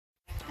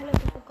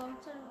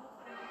willkommen zu einer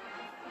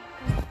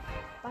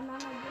Banane.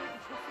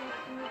 Ich hoffe, ihr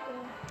habt genug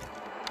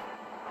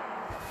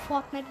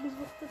Fortnite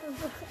gesuchtet und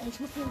so. Ich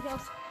muss hier nicht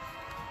aus.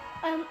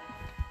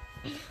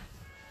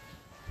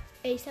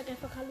 Ich sag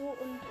einfach Hallo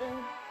und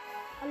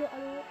Hallo.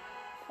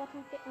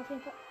 Fortnite geht auf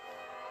jeden Fall.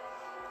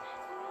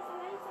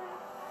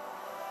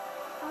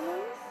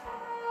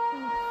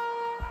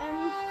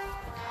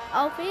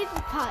 Auf jeden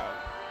Fall.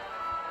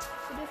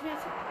 Wir dürfen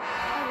jetzt.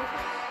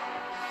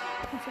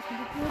 Ich muss jetzt mal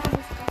die Uhr.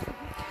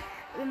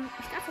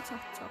 Ich darf jetzt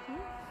noch zocken.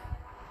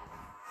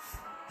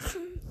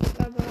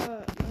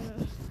 Aber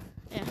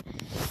ja.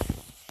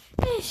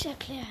 Ich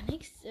erkläre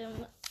nichts.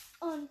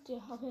 Und ja,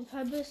 auf jeden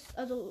Fall bis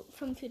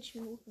 45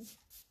 Minuten.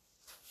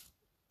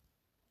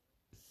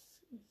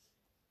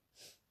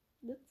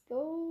 Let's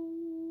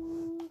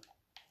go.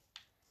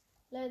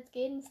 Let's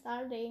get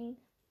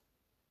starting.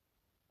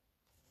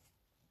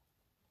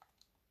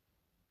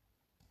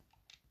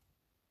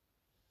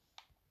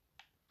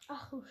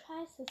 Ach du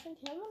Scheiße, es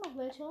sind ja immer noch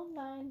welche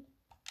online.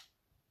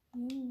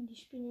 Die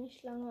spielen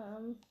nicht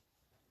lange.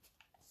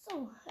 Ich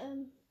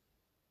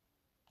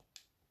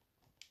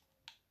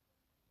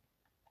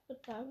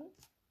würde sagen.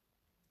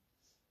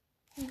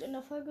 Und in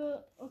der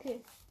Folge,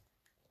 okay,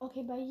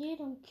 bei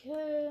jedem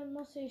Kill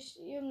muss ich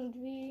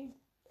irgendwie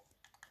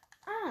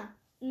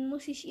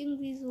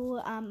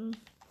so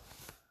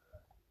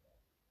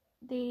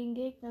den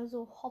Gegner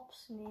so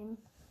hops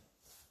nehmen.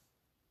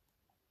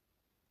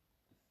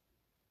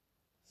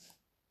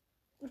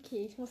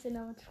 Okay, ich muss den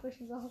damit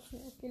frischen Saufen.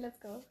 Okay, let's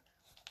go.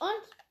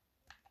 Und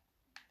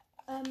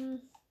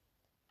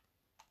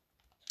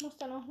ich muss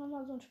dann auch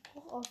nochmal so einen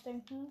Spruch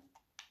ausdenken.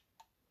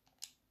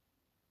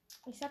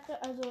 Ich sagte,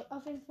 also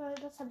auf jeden Fall,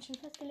 das habe ich schon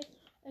festgelegt.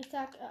 Ich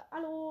sag,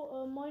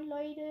 hallo, moin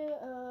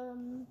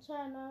Leute, zu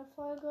einer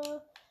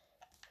Folge.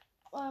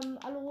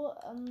 Hallo,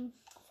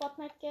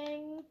 Fortnite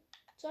Gang,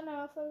 zu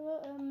einer Folge,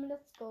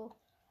 let's go.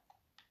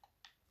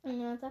 Und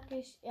dann sag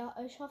ich, ja,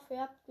 ich hoffe,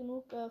 ihr habt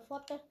genug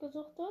Fortnite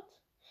gesuchtet.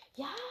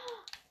 Ja,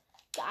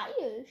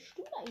 geil,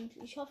 stimmt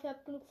eigentlich. Ich hoffe, ihr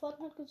habt genug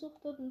Fortnite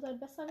gesuchtet und seid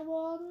besser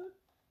geworden.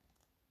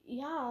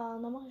 Ja,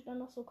 dann mache ich dann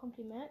noch so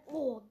Kompliment.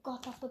 Oh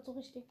Gott, das wird so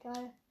richtig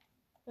geil.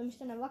 Wenn mich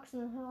dann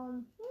Erwachsene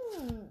hören.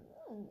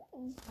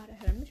 Gerade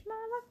hören mich mal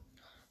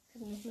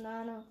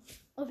Erwachsene.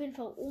 Auf jeden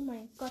Fall, oh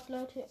mein Gott,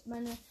 Leute,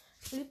 meine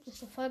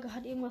beliebteste Folge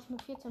hat irgendwas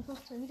mit 14,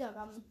 15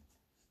 Wiedergaben.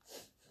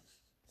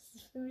 Das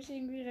ist für mich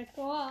irgendwie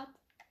Rekord.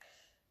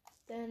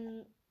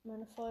 Denn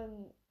meine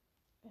Folgen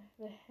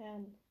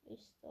hören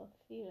nicht so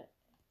viele.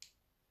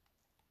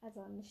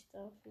 Also nicht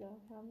so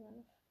viele hören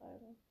meine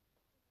Folgen.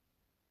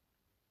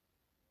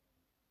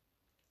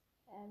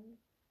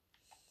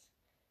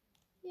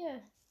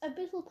 Yeah, ein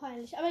bisschen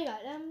peinlich, aber egal.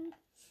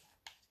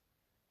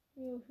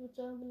 Ich würde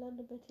sagen, wir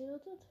landen bei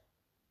Tilted.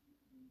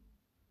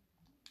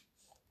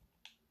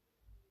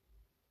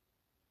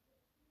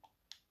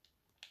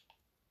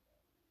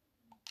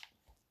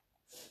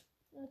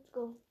 Let's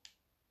go.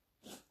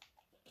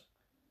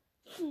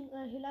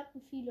 Hier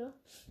landen viele.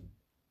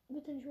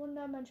 Bitte nicht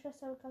wundern, meine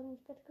Schwester hat gerade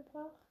ins Bett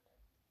gebracht.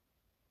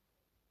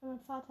 Und mein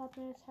Vater hat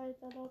mir jetzt halt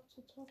erlaubt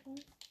zu zocken.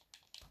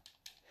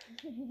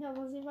 Ja,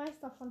 aber sie weiß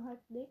davon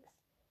halt nichts.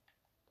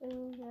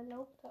 Der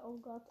erlaubte, oh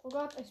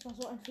Gott, es war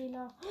so ein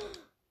Fehler. Oh,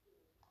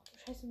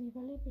 Scheiße, wie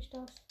überlebe ich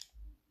das?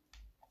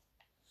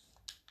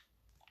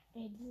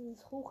 Ey,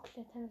 dieses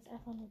Hochklettern ist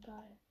einfach nur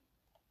geil.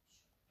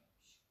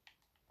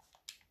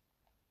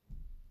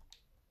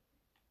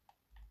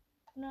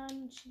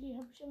 Nein, Chili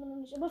habe ich immer noch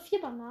nicht. Aber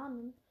 4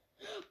 Bananen.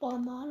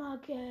 Banana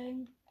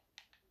Gang.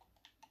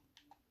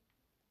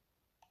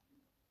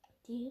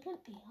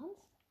 Deren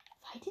Ernst?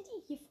 Fightet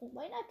die hier vor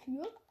meiner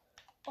Tür?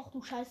 Ach du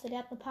Scheiße, der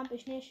hat eine Pump,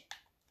 ich nicht.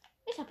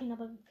 Ich habe ihn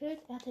aber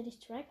gekillt. Er hatte die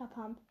Striker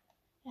Pump.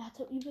 Er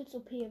hatte übelst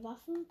OP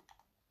Waffen.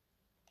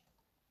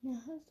 Ja,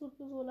 es tut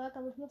mir so leid,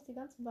 aber ich muss die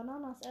ganzen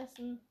Bananas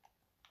essen.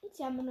 Und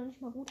sie haben mir noch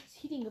nicht mal gutes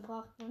Healing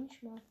gebracht. Noch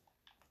nicht mal.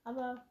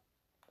 Aber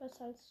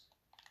besser als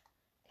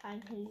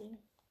kein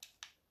Healing.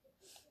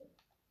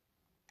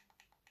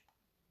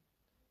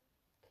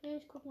 Okay,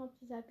 ich gucke mal, ob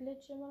dieser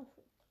Glitch immer.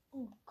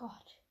 Oh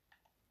Gott.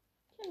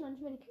 Ich habe noch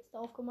nicht mal die Kiste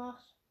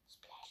aufgemacht.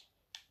 Splash.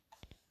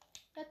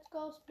 Let's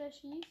go,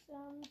 Splashies.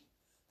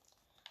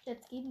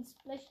 Let's gehen,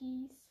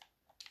 Splashies.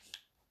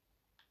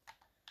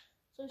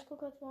 So, ich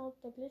gucke jetzt mal,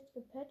 ob der Glitch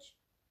gepatcht.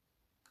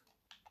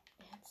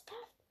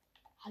 Ernsthaft?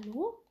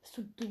 Hallo? Bist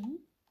du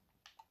dumm?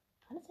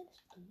 Kann es sein, dass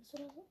du dumm bist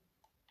oder so?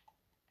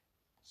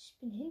 Ich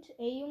bin hinter.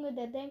 Ey, Junge,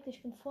 der denkt,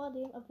 ich bin vor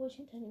dem, obwohl ich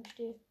hinter ihm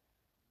stehe.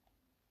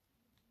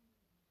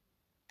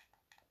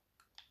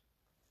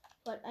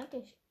 Weil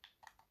eigentlich.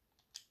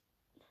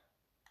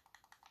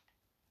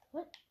 Ich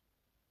wollte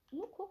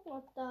nur gucken,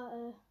 ob da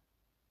der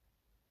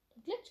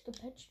Glitch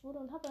gepatcht wurde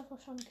und habe einfach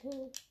schon einen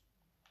Kill.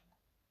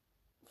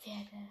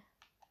 Werde.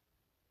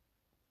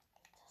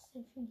 Was ist das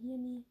denn für ein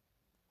Hirni?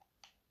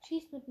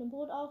 Schießt mit einem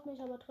Boot auf mich,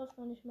 aber trifft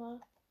noch nicht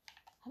mal.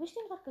 Habe ich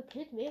den gerade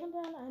gekillt, während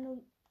er in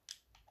einem.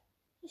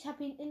 Ich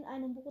habe ihn in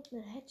einem Boot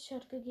einen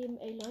Headshot gegeben.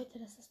 Ey Leute,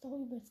 das ist doch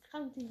übelst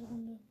krank, diese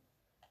Runde.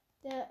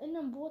 Der in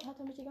einem Boot hat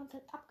er mich die ganze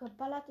Zeit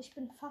abgeballert. Ich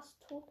bin fast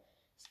tot.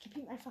 Ich gebe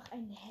ihm einfach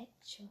einen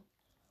Headshot.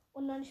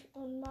 Und mit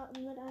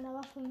einer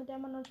Waffe, mit der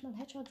man manchmal einen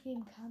Headshot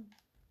geben kann.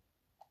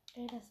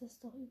 Ey, das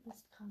ist doch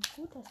übelst krank.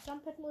 Gut, das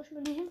Jumppad muss ich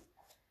mir nehmen.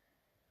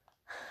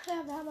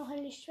 Ja, wir haben auch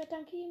ein Lichtschwert,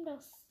 danke ihm.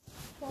 Das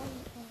von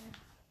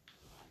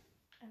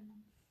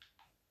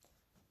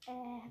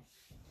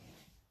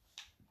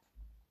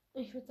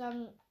ich würde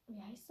sagen,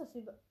 wie heißt das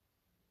über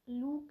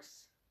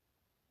Lukes?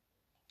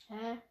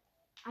 Hä?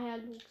 Ah ja,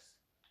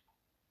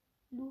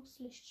 Lukes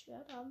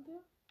Lichtschwert haben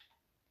wir.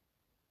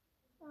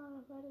 Ah,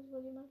 noch weiter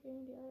wohl jemand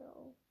gegen die Eier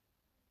auch.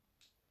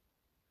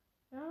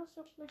 Ja, das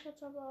juckt mich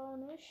jetzt aber auch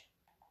nicht.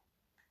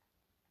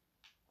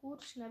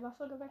 Gut, schnell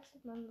Waffe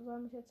gewechselt, man soll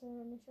mich jetzt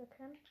nicht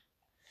erkennen.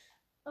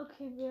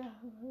 Okay,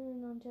 wir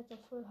hören uns jetzt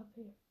auf Full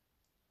HP.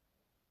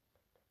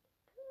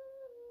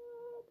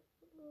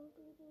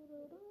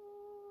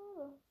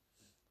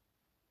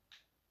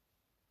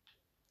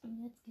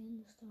 Und jetzt gehen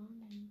wir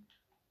starten.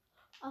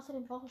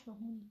 Außerdem brauche ich noch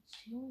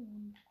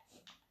Munition.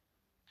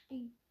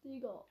 Ey,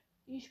 Digga,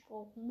 ich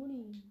brauche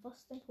Muni. Was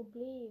ist dein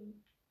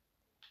Problem?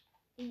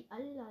 Ey,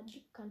 Alter,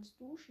 du kannst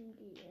duschen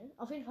gehen.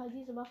 Auf jeden Fall,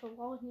 diese Waffe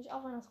brauche ich nicht,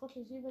 auch wenn das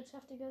wirklich übelst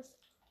heftig ist.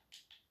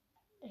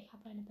 Ich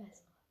habe eine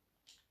bessere.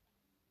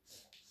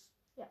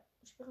 Ja,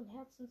 schweren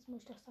Herzens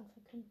muss ich das dann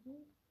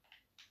verkünden.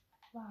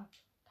 Warte,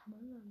 kann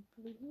man dann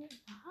blöden?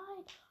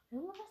 Nein,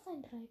 Junge, was ist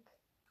ein Dreck?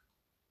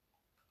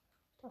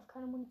 Ich darf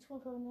keine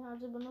Munition verwenden,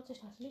 also benutze ich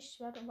das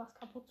Lichtschwert, um was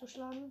kaputt zu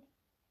schlagen.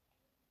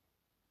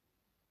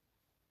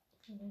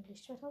 Und ein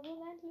Lichtschwert habe ich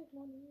unendlich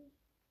Muni.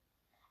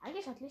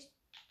 Eigentlich hat Licht.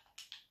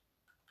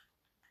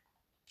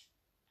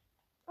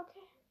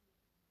 Okay.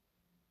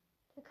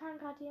 Der kann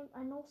gerade hier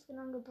ein No-Skin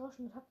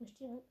angedroschen und hat mich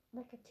direkt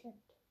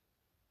weggeklemmt.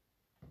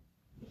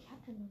 Ich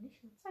hatte noch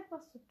nicht mal Zeit,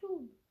 was zu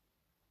tun.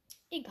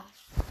 Egal.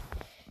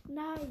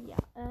 Naja,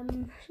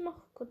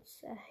 noch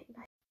kurz,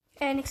 egal.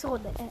 Nächste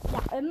Runde.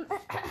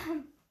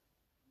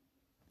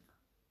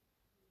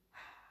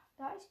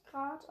 Da ich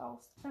gerade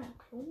aufs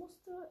Klo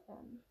musste,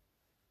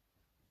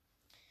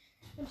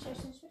 wenn ich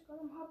euch nicht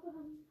mitgenommen habe,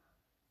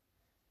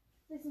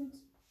 wir sind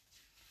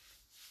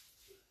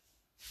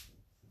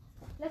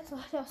letzte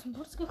Woche aus dem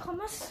Bus gekommen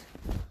ist.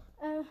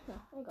 Ja,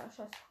 egal,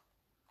 scheiße.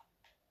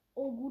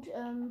 Oh gut,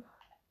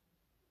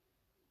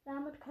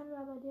 damit können wir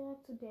aber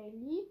direkt zu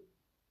Daily.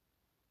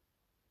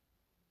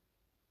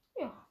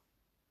 Ja.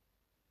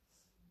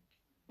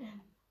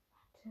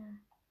 Warte.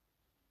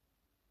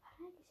 Hat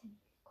eigentlich ein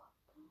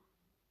Helikopter?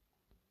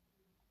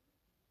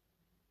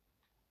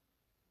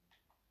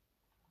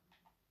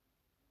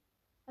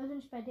 Also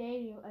nicht bei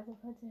Daily, also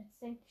falls ihr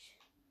jetzt denkt, ich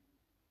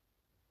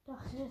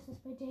dachte, dass es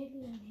bei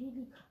Daily ein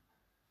Heli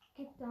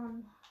gibt,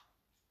 dann.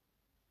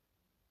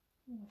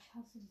 Oh, ich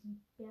hasse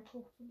diesen Berg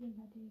hochzugehen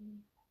bei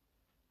Daily.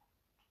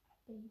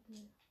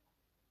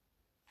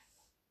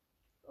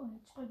 Oh,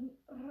 jetzt springen.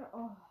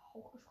 Oh,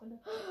 hochgesprungen.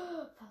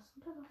 Fast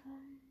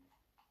runtergefallen.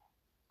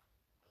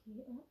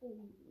 Okay, oh,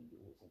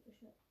 sind wir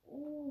schnell.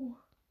 Oh.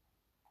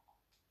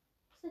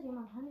 Wusstet ihr,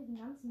 man kann diesen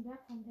ganzen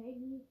Berg von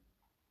Daily,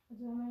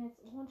 also wenn man jetzt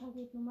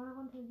runtergeht, normal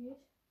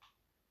runtergeht,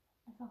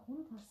 einfach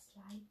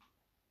runtersliden.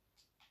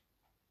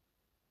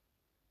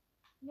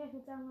 Ja, ich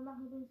würde sagen, wir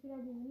machen übrigens wieder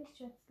diese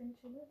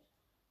Lichtschwert-Skin-Challenge.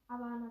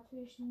 Aber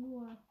natürlich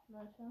nur,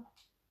 Leute.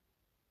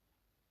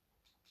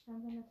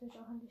 Dann werden wir natürlich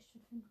auch ein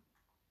Lichtschwert finden.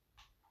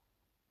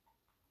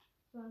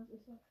 Sonst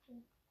ist das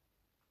schwer.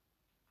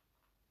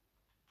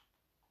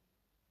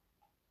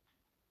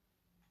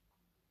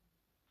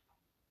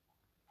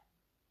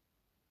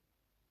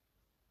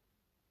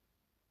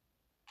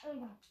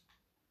 Egal.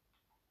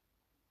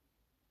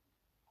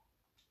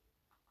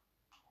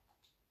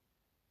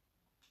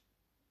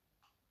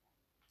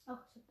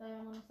 Ach, ich hab da ja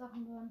immer noch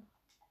Sachen drin.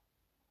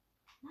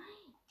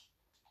 Nein!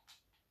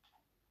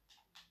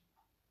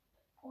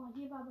 Oh,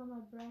 hier war aber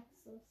mal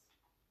Braxis.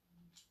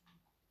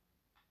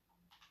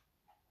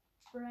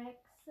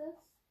 Braxis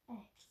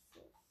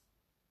Axis.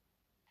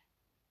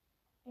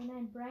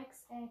 Nein,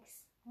 Brax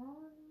X.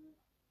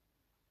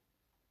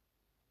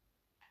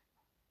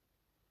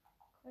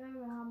 Okay,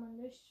 wir haben ein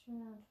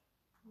Lichtschwert.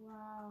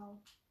 Wow.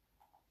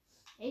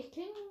 Ich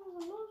klinge so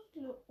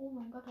lustig. Oh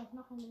mein Gott, da ist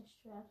noch ein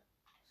Lichtschwert.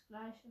 Das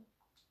gleiche.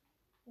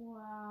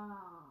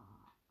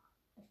 Wow.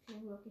 Ich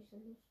klinge wirklich so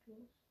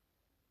lustig.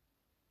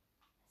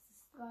 Es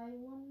ist 3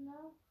 Uhr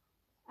Nacht.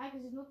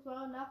 Eigentlich ist es nur 2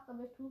 Uhr Nacht,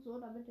 aber ich tue so,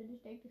 damit ihr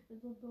nicht denkt, ich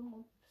bin so dumm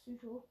und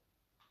psycho.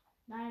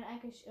 Nein,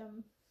 eigentlich,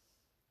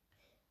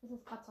 es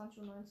ist gerade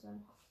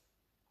 20:19 Uhr.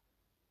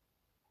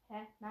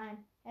 Hä?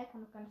 Nein. Hä?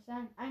 Kann doch gar nicht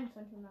sein.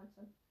 21:19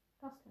 Uhr.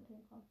 Das könnte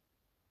hinkommen.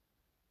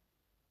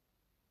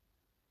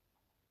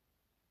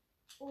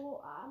 Oh,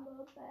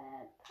 arme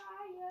Bad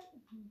Tiger.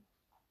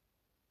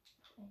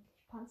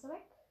 Endlich Panzer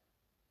weg.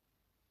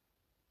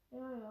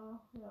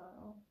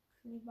 Ja.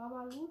 Viel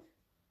Baba Loot.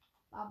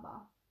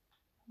 Baba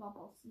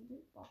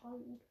Siegel. Baba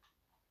Loot.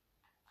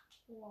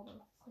 Oh, aber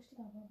das ist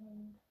richtiger Baba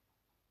Loot.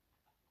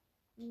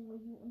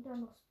 Und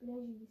dann noch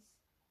Splashies.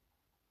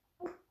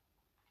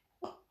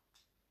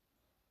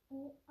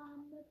 Oh,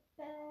 arme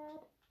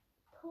Bad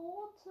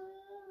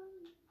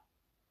Totem.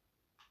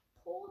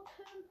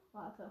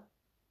 Warte.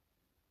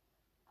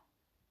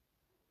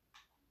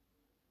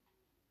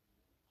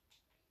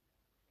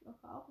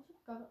 doch auch.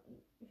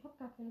 Ich hab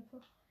gar keine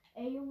Pump.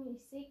 Ey Junge,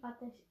 ich sehe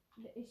gerade,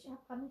 ich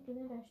habe gerade nicht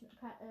gesehen, dass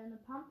ich eine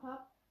Pump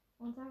habe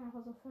und sage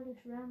einfach so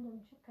völlig random,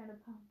 ich habe keine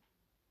Pump.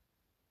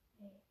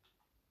 Ey.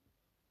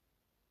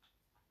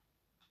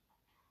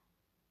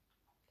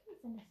 Kann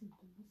es sein, dass ein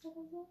dumm ist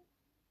oder so?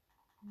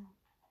 Ja.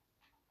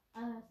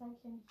 Also das sage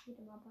ich ja nicht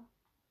jedem, aber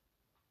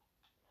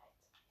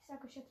ich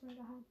sage euch jetzt mal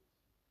geheim.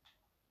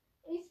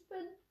 Ich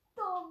bin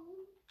dumm.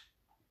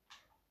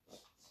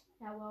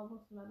 Ja, wow,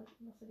 wussten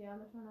die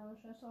alle schon, aber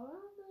scheiße. Was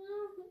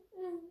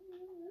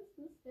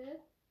ist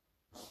das?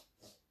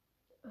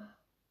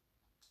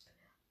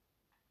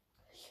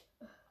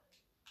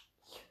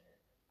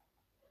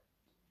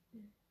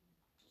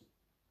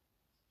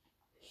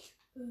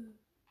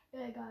 Ja,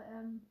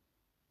 egal,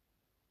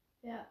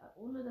 ja,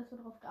 ohne dass wir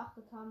darauf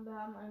geachtet haben, wir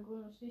haben ein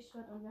grünes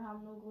Lichtschwert und wir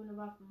haben nur grüne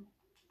Waffen.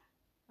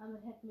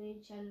 Damit hätten wir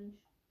die Challenge.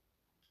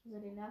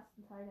 Also den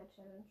ersten Teil der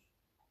Challenge.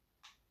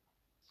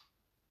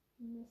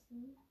 Wir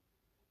müssen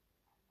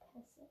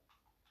Pässe.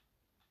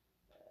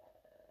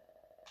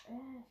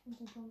 Ich bin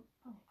so dumm.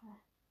 Oh,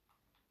 egal.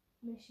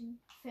 Mission.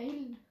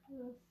 Failed.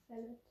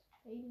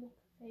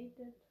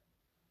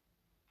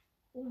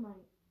 Oh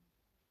mein.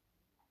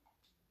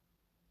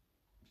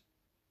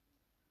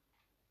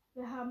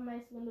 Wir haben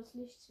meistens das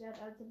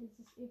Lichtschwert, also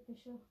dieses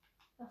epische.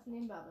 Das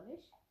nehmen wir aber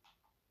nicht.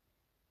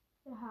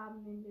 Wir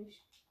haben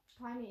nämlich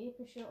keine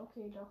epische.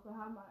 Okay, doch, wir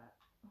haben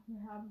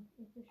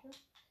epische.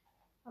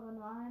 Aber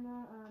nur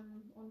eine.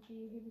 Und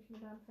die hebe ich mir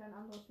dann für ein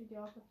anderes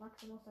Video auf mit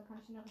Maximus. Da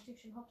kann ich ihn ja richtig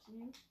schön hops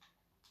nehmen.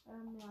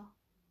 Ja.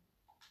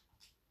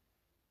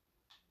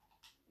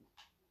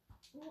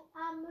 Oh,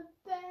 I'm a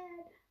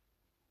bad.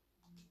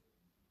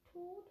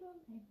 Tote.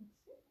 Ey, wo sind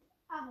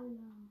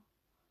alle?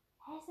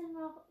 Es sind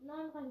noch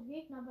 39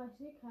 Gegner, aber ich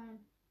sehe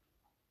keinen.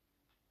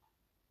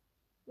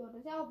 Ja, das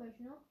ist ja auch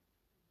welche, ne?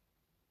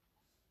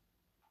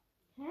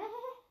 Hä?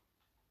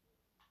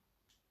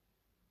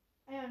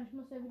 Ja, und ich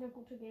muss ja wieder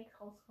gute Gags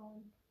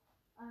raushauen.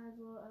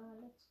 Also,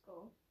 let's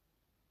go.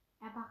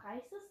 Aber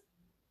reicht es?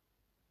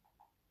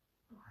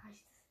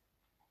 Reicht es?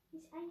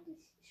 Ist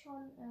eigentlich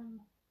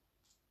schon,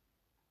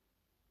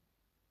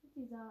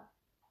 dieser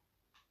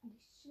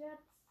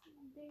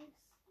Lichtschwert-Dings,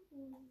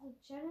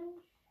 diese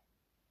Challenge.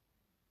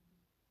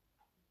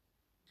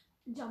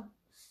 Jump.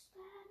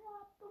 Stand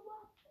up,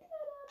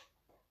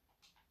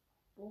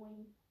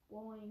 boing,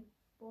 boing,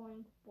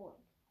 boing,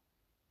 boing.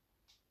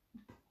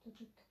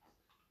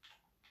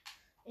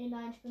 Ey,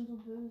 nein, ich bin so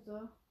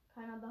böse.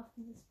 Keiner darf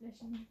dieses Blech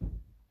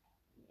nehmen.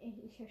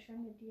 Ich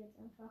verschwende die jetzt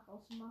einfach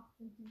aus Macht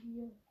und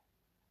Gier.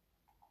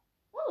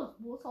 Oh, das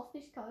ist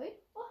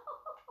Boshaftigkeit.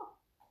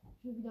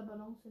 Ich will wieder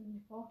Ballons finden.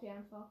 Ich brauche die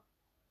einfach.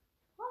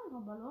 Ich brauche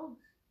einfach Ballons.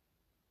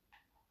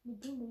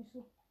 Mit denen bin ich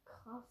so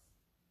krass.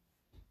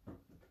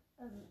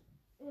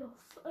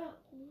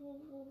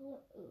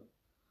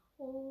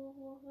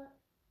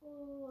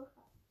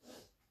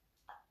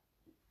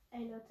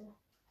 Ey, Leute.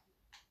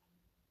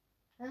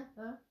 Hä?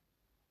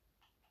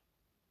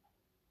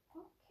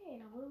 Okay,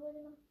 da wurde wohl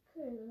jemand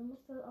gekillt. Dann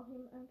musste auch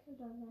jemand einen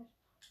Killer sein.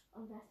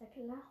 Und wer ist der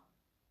Killer?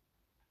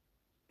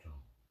 Du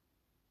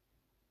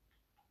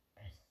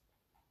bist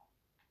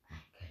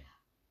ein Killer.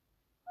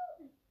 Oh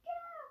mein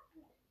Gott.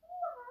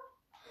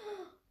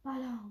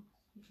 Ballons.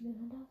 Wie viele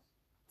sind das?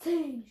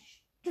 10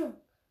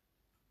 Stück.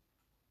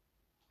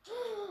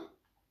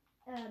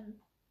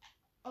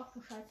 Ach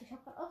du Scheiße, ich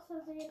habe gerade aus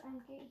Versehen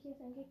hier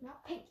ist ein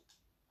Gegner. Pink.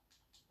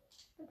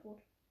 Ich bin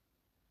tot.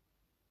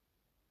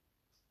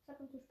 Ich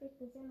habe ihn zu spät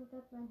gesehen und er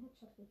hat meinen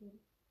Headshot gegeben.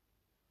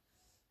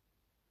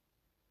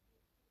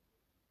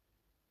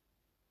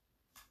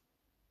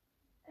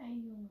 Ey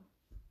Junge.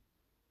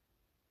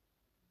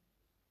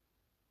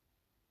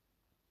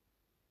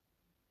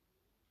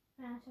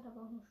 Ja, ich hatte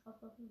aber auch nur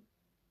Spaßwaffen.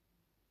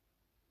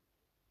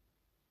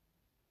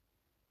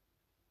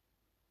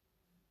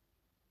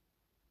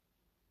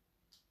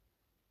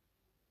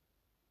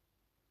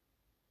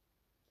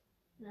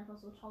 Ich bin einfach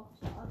so traurig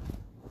gerade.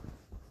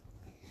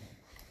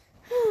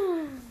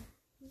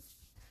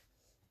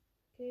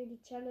 Okay,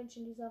 die Challenge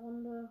in dieser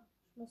Runde.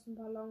 Ich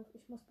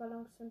muss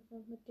Ballons finden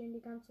und mit denen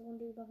die ganze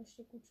Runde über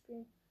richtig gut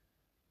spielen.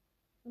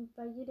 Und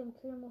bei jedem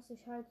Kill muss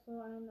ich halt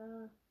so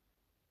ein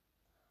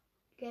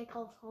Gag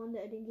raushauen,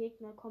 der den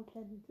Gegner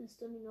komplett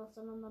ist und ihn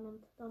auseinander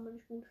nimmt. Dann bin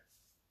ich gut.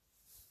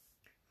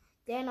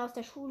 Der aus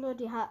der Schule,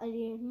 die hat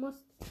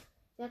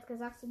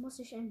gesagt, sie muss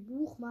sich ein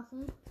Buch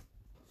machen,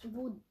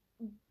 wo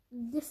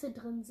Disse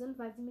drin sind,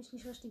 weil sie mich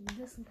nicht richtig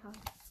dissen kann.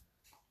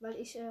 Weil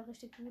ich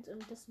richtig gut im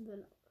Dissen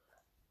bin.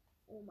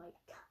 Oh mein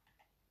Gott.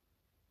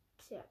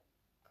 Tja,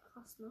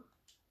 krass, ne?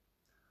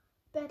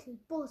 Battle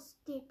Bus,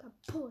 geh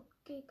kaputt,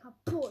 geh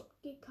kaputt,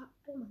 geh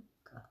kaputt. Oh mein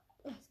Gott,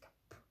 er ist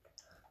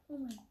kaputt. Oh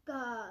mein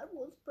Gott,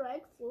 wo ist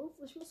Breakfast?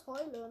 Ich muss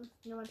heulen.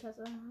 Ja, mein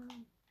Scheiße.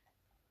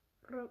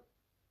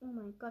 Oh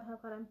mein Gott, ich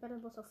habe gerade einen Battle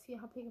Bus auf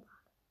 4 HP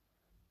gebracht.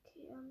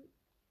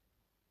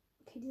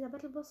 Okay, dieser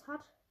Battle Bus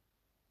hat.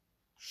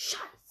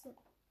 Scheiße.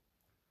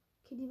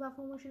 Okay, die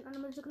Waffe muss ich in einer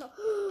Minute genau.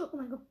 Oh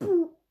mein Gott,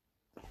 buh.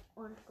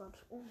 Oh mein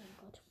Gott, oh mein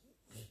Gott.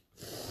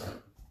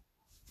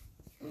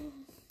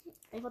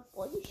 Ey, was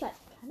wollte ich halt?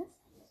 Kann es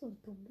sein, dass du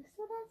dumm bist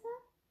oder so?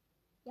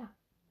 Ja.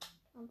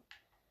 Und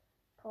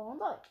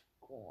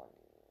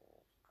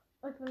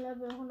ich bin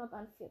Level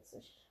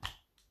 141.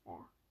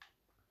 Ja.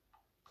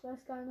 Ich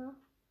weiß gar nicht.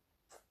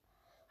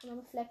 Und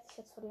dann fleckt sich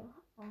jetzt vor dir.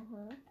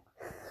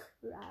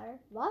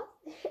 Was?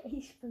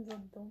 Ich bin so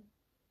dumm.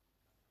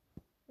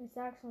 Ich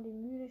sag's nur, die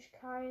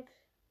Müdigkeit.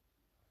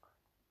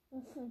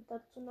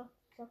 Dazu noch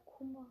dieser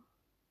Kummer.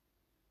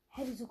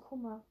 Hä, wieso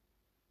Kummer?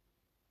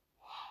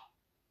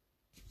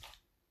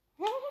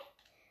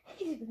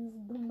 Ich bin so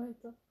dumm,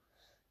 Alter.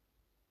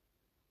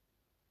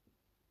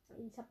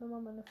 Ich hab mir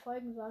mal meine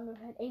Folgen so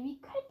angehört. Ey, wie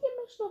könnt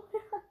ihr mich noch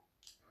hören?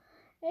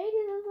 Ey,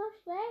 die sind so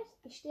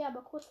schlecht. Ich stehe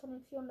aber kurz vor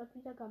den 400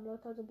 Wiedergaben,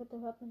 Leute. Also bitte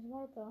hört mich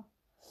weiter.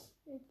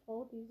 Ich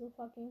brauche diese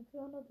fucking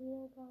 400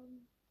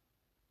 Wiedergaben.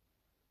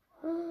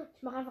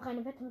 Ich mache einfach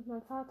eine Wette mit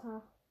meinem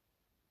Vater.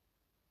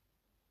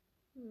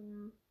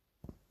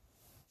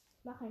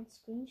 Ich mache einen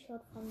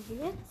Screenshot von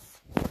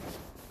jetzt.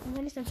 Und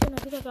wenn ich dann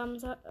 400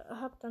 Wiedergaben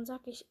habe, dann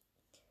sage ich,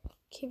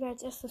 okay, wer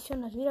als erstes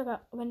 400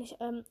 Wiedergaben, wenn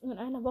ich in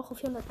einer Woche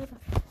 400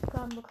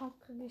 Wiedergaben bekomme,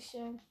 kriege ich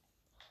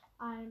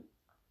ein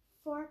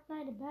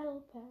Fortnite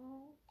Battle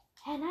Pass.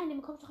 Hä, nein,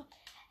 den bekommst du doch.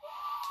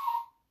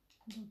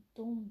 So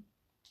dumm.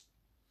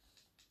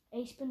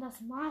 Ey, ich bin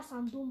das Maß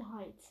an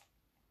Dummheit.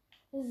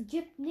 Es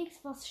gibt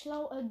nichts, was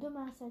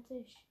dümmer ist als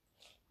ich.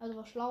 Also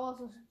was schlauer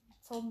ist,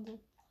 ist Zombie.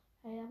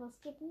 Ey, aber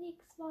es gibt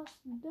nichts, was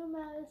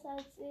dümmer ist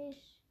als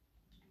ich.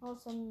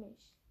 Außer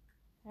mich.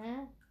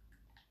 Hä?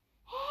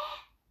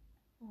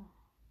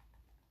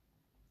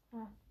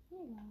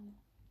 Egal.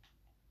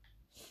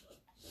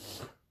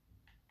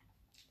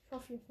 Ich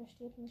hoffe, ihr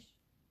versteht mich.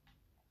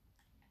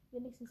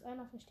 Wenigstens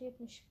einer versteht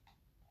mich.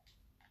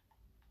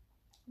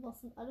 Was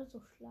sind alle so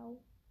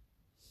schlau?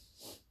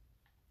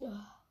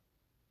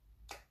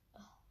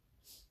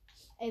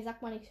 Ey,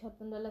 sag mal, ich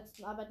habe in der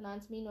letzten Arbeit eine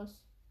 1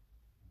 minus.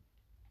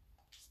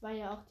 Das war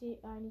ja auch die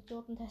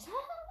Idiotentest.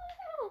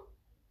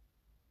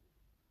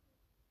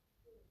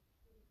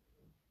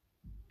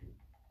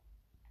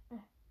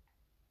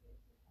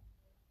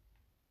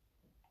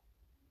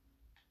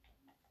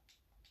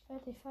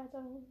 Fertig, Fighter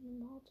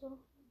im Auto.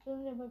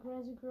 Sind wir bei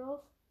Crazy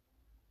Grove?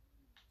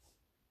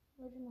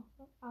 Wollte ich noch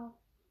was? Au.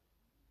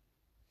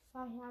 Ich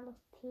fahr hier alles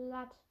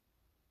platt.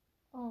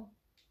 Oh.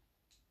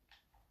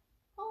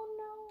 Oh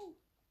no.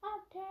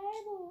 Our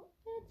table.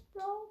 It's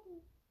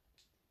broken.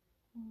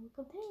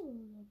 Oh,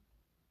 table.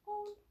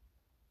 Oh.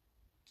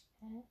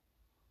 Hä?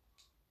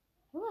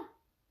 Junge.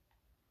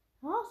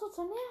 Hör auf so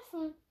zu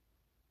nerven.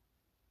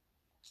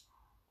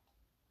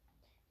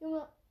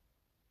 Junge.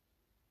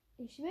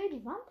 Ich will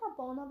die Wand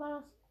abbauen,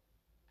 aber das...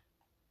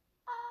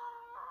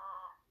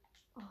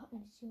 Oh,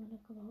 endlich ist jemand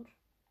abgebaut.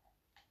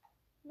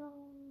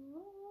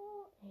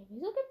 No. Ey,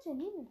 wieso gibt's hier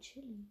nie eine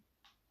Chili?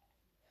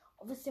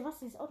 Oh, wisst ihr was?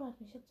 Dieses Auto hat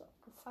mich jetzt so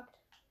abgefuckt.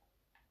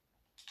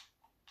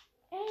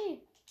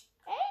 Ey!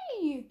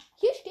 Ey!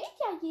 Hier steht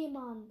ja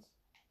jemand!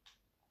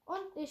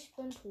 Und ich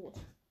bin tot.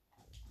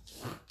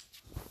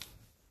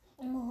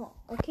 Oh,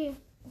 okay.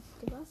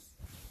 Wisst ihr was?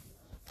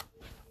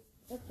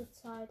 Es wird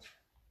Zeit.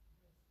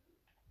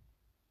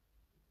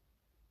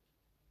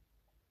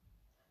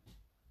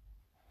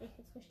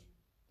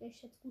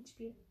 Ich jetzt gut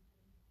spiele.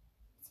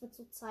 Es wird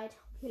so Zeit.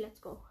 Okay,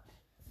 let's go.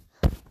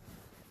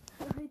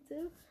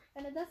 Leute,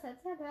 wenn du das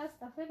erzählt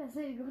hast, dafür, dass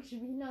ich gut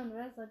spiele und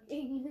wer ist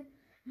dagegen?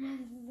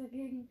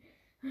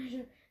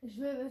 Ich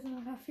will wissen,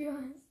 was dafür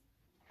ist.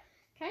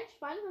 Kein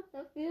Schwein wird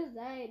dafür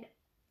sein.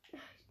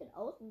 Ich bin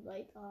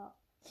Außenseiter.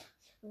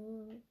 Ich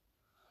bin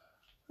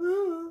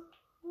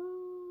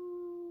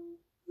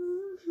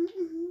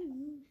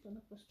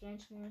noch für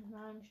Strange Mail.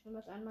 Nein, ich bin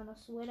das einmal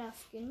das Sweater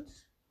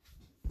Skins.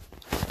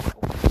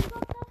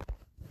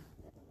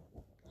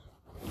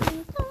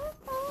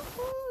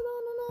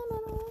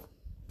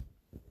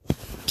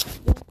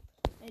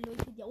 Ey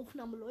Leute, die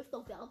Aufnahme läuft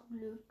auf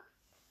Glück.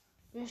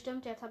 Ja,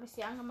 stimmt, jetzt habe ich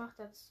sie angemacht.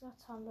 Jetzt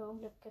haben wir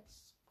Unglück.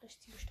 Jetzt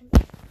bricht sie bestimmt.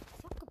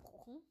 Ist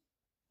abgebrochen.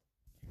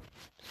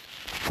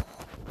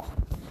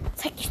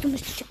 Zeig nicht, du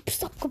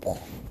bist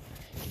abgebrochen.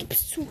 Gib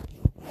es zu.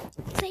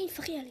 Sei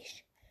einfach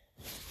ehrlich.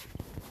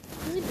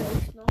 Sie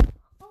läuft noch.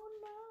 Oh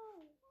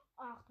nein.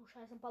 Ach du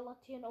Scheiße,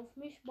 ballert hier auf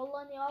mich.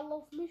 Ballern ja alle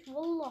auf mich.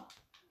 Wallah.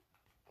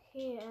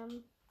 Okay,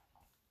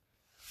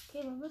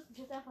 okay, wir müssen es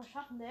jetzt einfach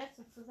schaffen, der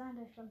Erste zu sein,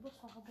 der ich beim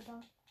Busfahrer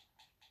bedankt.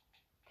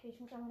 Okay, ich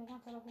muss einmal die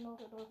ganze Zeit auf die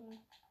Note drücken.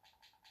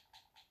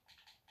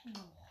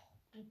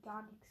 Geht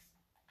gar nichts.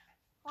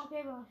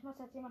 Okay, aber ich muss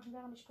jetzt jemanden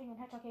während ich springe.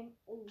 Headshot geben.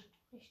 Oh,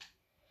 richtig.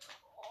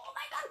 Oh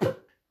mein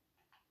Gott.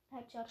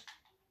 Headshot.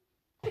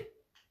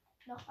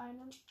 Noch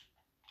einen.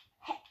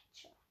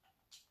 Headshot.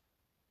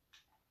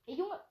 Ey,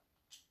 Junge.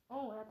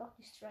 Oh, er hat doch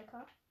die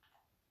Striker.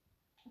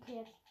 Okay,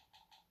 jetzt.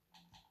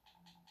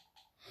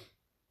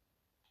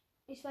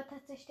 Ich war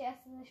tatsächlich der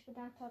Erste, der sich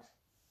bedankt hat.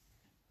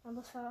 Und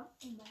das war...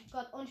 Oh mein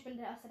Gott. Und ich bin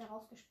der Erste, der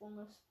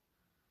rausgesprungen ist.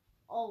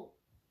 Oh.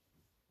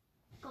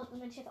 Gott,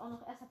 und wenn ich jetzt auch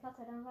noch erster Platz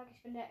hätte, dann sage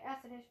ich, bin der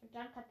Erste, der sich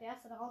bedankt hat, der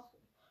Erste, der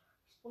rausgesprungen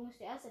ist. Sprung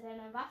ist der Erste, der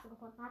eine Waffe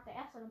gefunden hat, der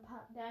Erste,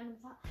 der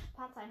einem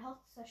Panzer ein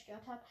Haus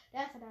zerstört hat, der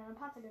Erste, der einen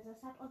Panzer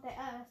gesetzt hat und der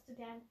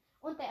Erste,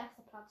 und der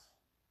erste Platz.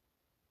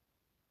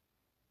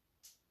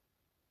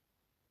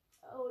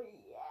 Oh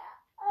yeah.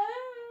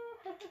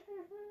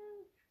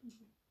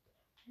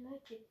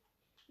 Leute,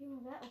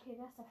 Junge, wer ist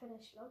dafür,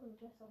 dass ich glaube,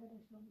 wer ist dafür, dass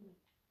ich noch bin?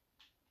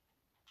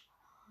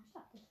 Ich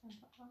dachte, das wäre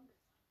einfach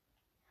Angst.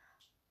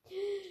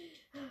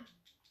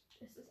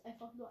 Es ist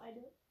einfach nur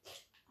eine.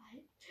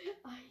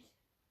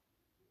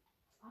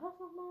 Was war das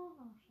nochmal?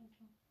 Oh,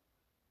 scheiße.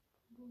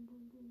 Bum,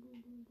 bum, bum,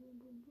 bum, bum, bum,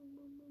 bum, bum,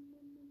 bum, bum,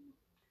 bum, bum.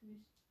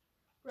 Tschüss.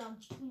 Brown.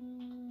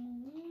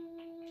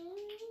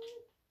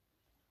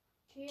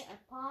 Okay, I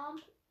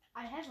pump.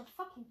 I have a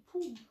fucking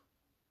pump.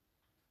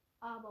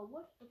 Aber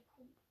what a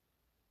pump.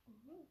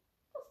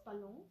 Das ist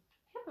Ballons.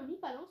 Ich habe noch nie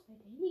Ballons bei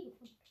Daily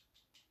gefunden.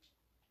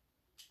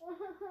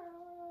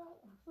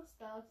 Was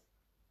ist das?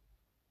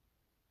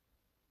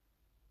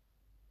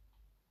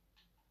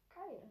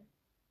 Geil.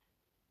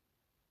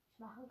 Ich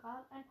mache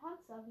gerade einen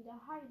Panzer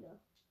wieder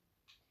heile.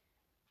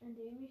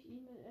 Indem ich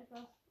ihn mit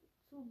etwas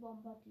zu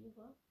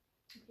bombardiere.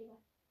 Okay,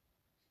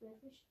 ich will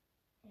jetzt nicht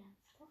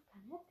ernsthaft.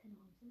 Kann er jetzt keine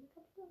Häuser mit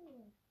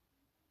kaputt?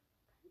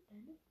 Kann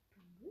er nicht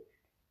dumm bist?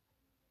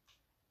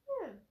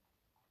 Nö.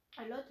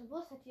 Hey Leute,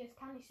 wusstet ihr, es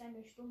kann nicht sein,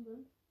 dass ich dumm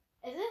bin.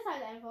 Es ist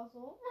halt einfach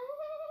so.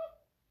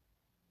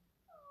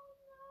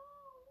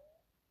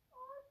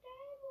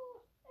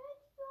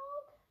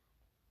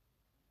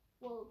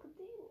 Well,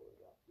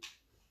 potato.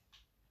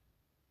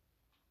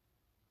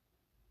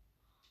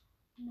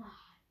 Nein.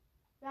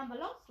 Wir haben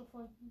Ballons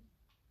gefunden.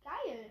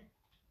 Geil.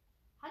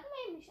 Hatten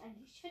wir nämlich ein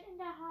Lichtschwert in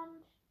der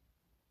Hand?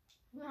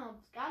 Ja,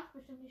 uns ganz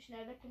bestimmt nicht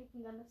schnell weggelegt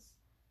und dann das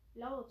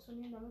Blaue zu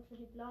nehmen, damit wir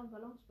die blauen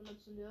Ballons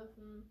benutzen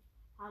dürfen.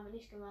 Haben wir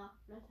nicht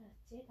gemacht. Leute,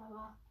 es zählt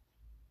aber.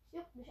 Es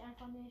juckt mich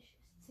einfach nicht.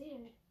 Es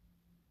zählt.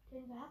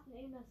 Denn wir hatten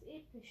eben das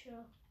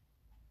Epische.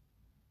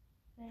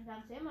 Denn wir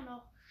haben es ja immer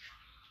noch.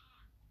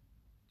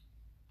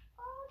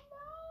 Oh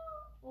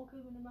no.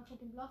 Okay, wir nehmen einfach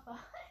den Bluffer.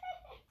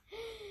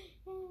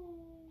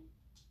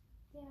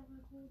 Der war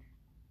gut.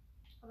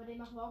 Aber den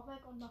machen wir auch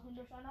weg und machen ihn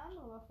durch eine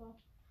andere Waffe.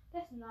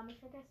 Dessen Namen ich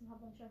vergessen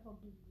habe, weil ich einfach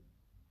bin. Das ist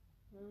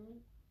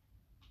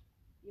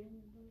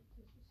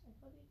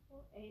einfach die.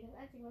 Ey, das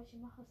Einzige, was ich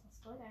mache, ist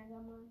das Gold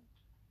einsammeln.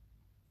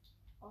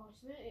 Oh,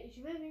 ich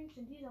will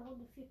wenigstens in dieser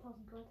Runde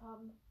 4000 Gold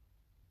haben.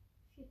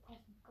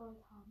 4000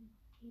 Gold haben.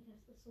 Ey,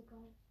 das ist so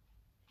geil.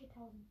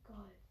 4000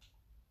 Gold.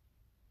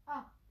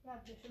 Ah,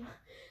 ja, wir schon.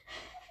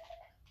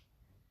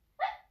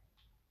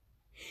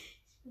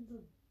 Ich bin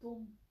so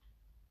dumm.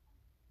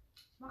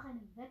 Ich mache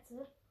eine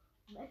Wette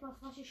um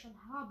etwas, was ich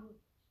schon habe.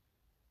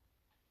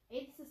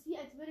 Ey, das ist wie,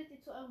 als würdet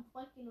ihr zu eurem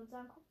Freund gehen und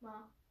sagen, guck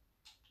mal,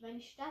 wenn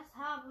ich das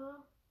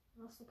habe,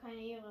 hast du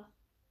keine Ehre.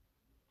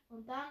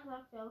 Und dann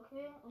sagt er,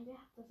 okay, und ihr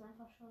habt das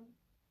einfach schon.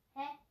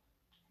 Hä?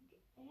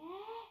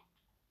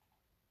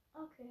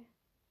 Okay.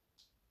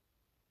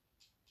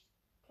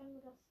 Können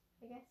wir das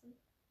vergessen?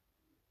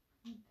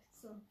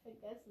 Bitte,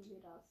 vergessen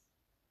wir das.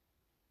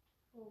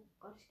 Oh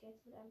Gott, ich gehe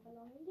jetzt mit einem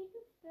Ballon in die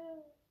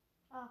Lüfte.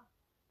 Ah,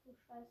 du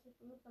Scheiße, ich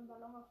bin mit einem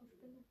Ballon auf dem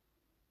Spinne.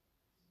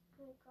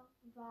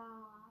 Warte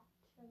mal.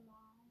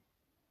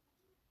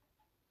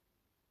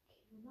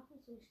 Okay, wir machen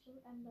so, ich gehe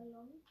mit einem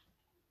Ballon.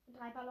 Mit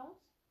 3 Ballons.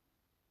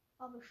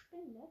 Aber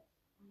Spinne.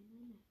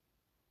 Nein.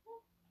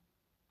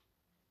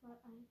 Mal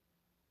 1,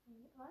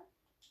 2, 3.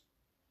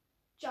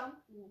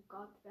 Jump. Oh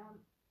Gott, wir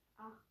haben.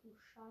 Ach du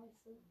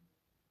Scheiße.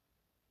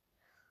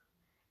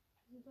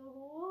 So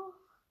hoch.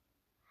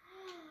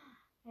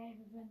 Hey,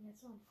 wir werden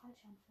jetzt so einen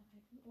Fallschirm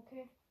verrecken.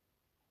 Okay.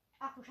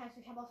 Ach du Scheiße,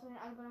 ich habe auch so den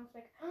alle Ballons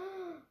weg.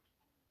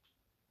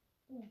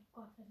 Oh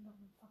Gott, wir sind auf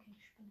einem fucking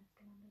Spinnennetz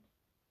gelandet.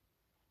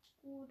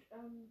 Gut,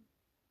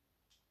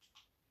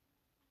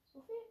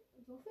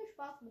 so viel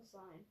Spaß muss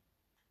sein.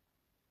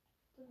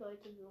 Die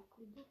Leute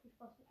wirklich, so viel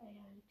Spaß. Ey,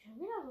 da liegt schon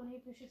wieder so ein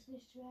episches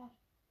Lichtschwert.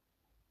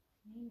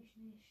 Das nehme ich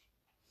nicht.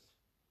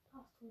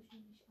 Das tue ich mir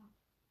nicht ab.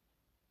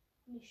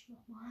 Nicht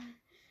nochmal.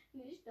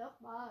 Nicht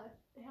nochmal.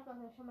 Ich habe das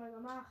ja schon mal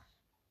gemacht.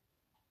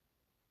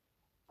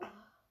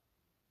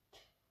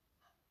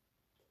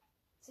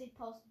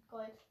 10.000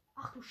 Gold.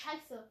 Ach du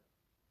Scheiße.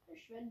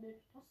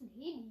 Verschwendet. Das ist ein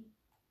Heli.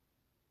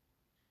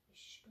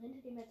 Ich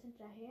sprinte dem jetzt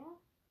hinterher.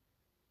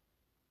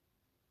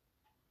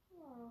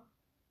 Oh.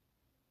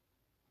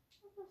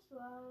 Was bist du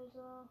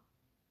also?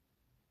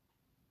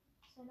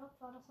 Sein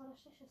Opfer, das war der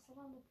schlechteste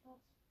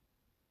Landeplatz,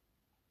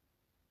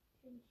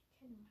 den ich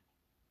kenne.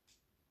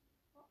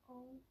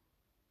 Oh.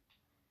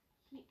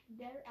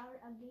 There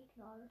are a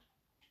Gegner.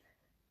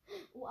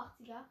 Oh,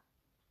 80er.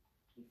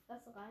 Die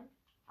Fresse rein.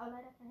 Aber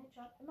leider kein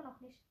Headshot. Immer noch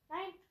nicht.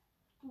 Nein!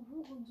 Du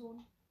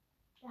Hurensohn.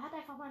 Der hat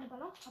einfach meine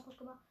Ballons kaputt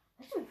gemacht.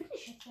 Weißt du, wie wütend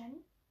ich jetzt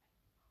werden?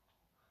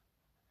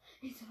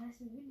 Ich weiß,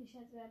 wie wütend ich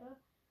jetzt werde.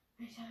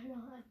 Ich habe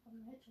noch einfach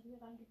einen Headshot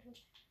hier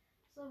reingedrückt.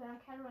 So, wir haben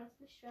Camerons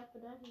Lichtschwert,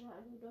 bedeutet,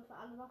 wir dürfen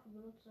alle Waffen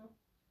benutzen.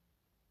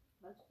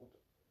 Weil es rot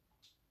ist.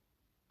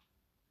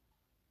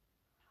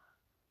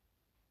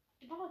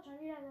 Ich mache schon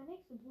wieder der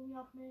nächste Brummi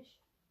auf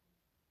mich.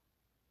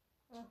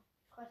 Ja,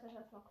 ich fresse jetzt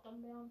erstmal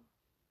Klombeeren.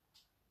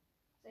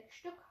 6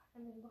 Stück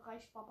in dem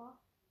Bereich Baba.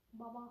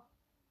 Baba.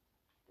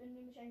 Ich bin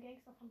nämlich ein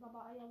Gangster von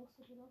Baba Eier,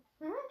 wusstet ihr das?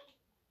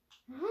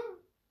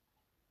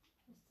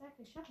 Das zeigt,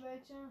 ich hab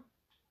welche.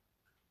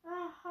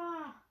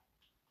 Aha.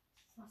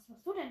 Was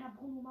machst du denn da,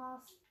 Bruno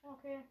Mars?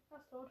 Okay, er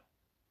ist tot.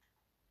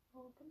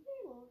 Open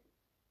Hero.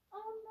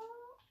 Oh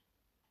no.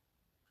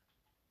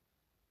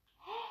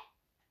 Hä?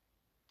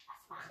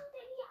 Was machen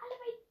denn hier alle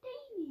bei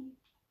Davy?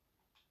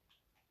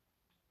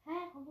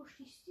 Hä? Und wo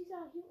sticht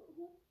dieser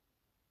hier?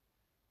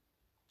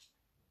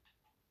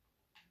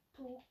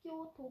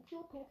 Tokio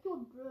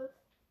Drift.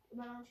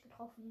 Immer noch nicht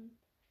getroffen.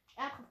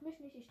 Er trifft mich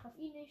nicht, ich treffe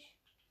ihn nicht.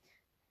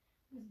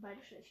 Wir sind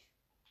beide schlecht.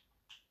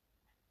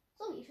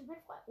 So, ich bin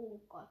frei. Oh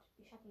Gott,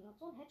 ich habe mir gerade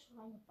so ein Headshot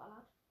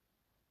reingeballert.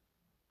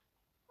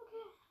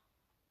 Okay.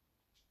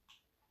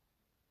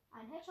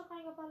 Ein Headshot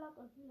reingeballert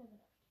und ein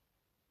Level.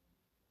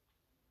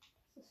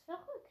 Das ist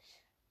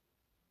verrückt.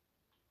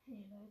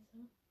 Hey Leute,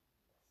 das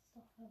ist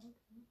doch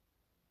verrückt, ne?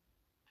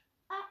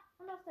 Ah,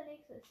 und das ist der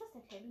nächste. Ist das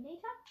der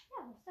Terminator?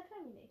 Ja, das ist der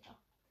Terminator.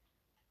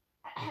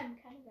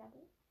 Keine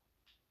Werbung.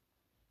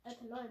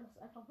 Alter Leute, das ist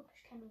einfach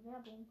wirklich keine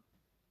Werbung.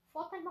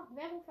 Fortnite macht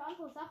Werbung für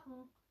andere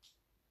Sachen.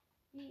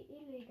 Wie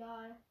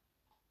illegal.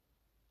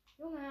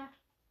 Junge.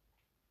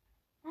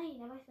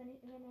 Nein, aber wenn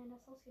er in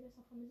das Haus geht, ist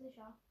er von mir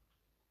sicher.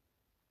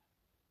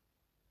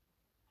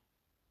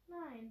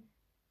 Nein.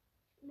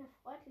 Ich bin der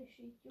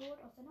freundliche Idiot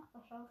aus der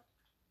Nachbarschaft.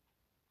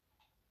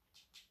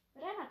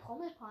 Mit einer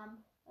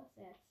Trommelpump. Was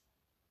jetzt?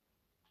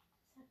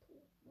 Das ist ja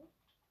tot, ne?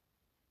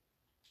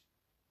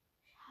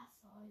 Ich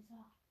hasse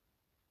Häuser.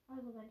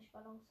 Also wenn ich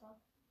Ballons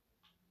habe.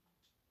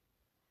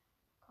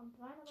 Kommt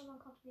rein, aber man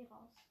kommt nie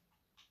raus.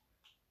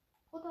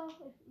 Oder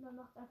man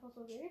macht einfach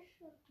so wie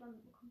ich und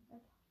man bekommt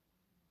einfach.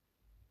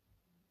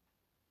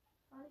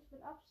 War nicht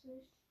mit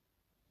Absicht.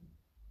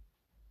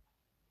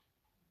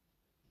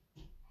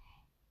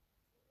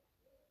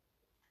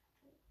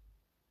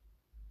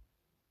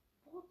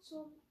 Wo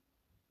zum...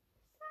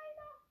 Ist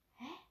einer?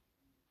 Hä?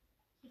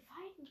 Hier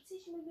fighten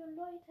zig Millionen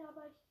Leute,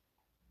 aber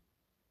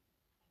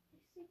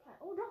ich sehe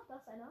keinen. Oh doch, da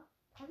ist einer.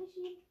 Kann ich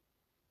ihn?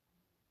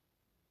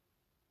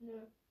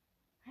 Nö.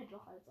 Halt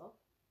doch, als ob.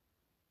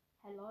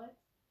 Hallo?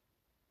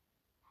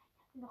 Ich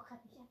hab ihn doch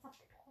gerade nicht ernsthaft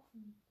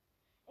getroffen.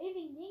 Ey,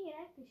 wegen denen gehen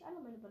eigentlich alle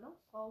meine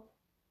Ballons drauf.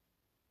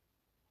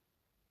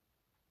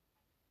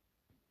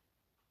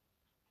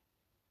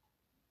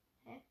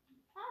 Hä?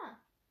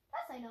 Ah,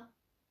 da ist einer.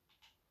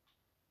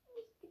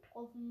 Nicht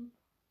getroffen.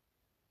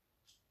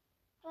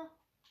 Ah.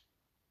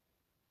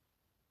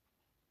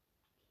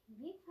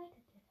 Wie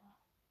fightet der da?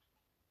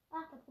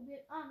 Ach, der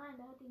probiert. Ah nein,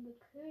 der hat ihn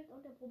gekillt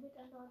und der probiert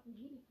dann dort einen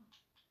Helikopter.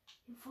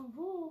 Von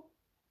wo?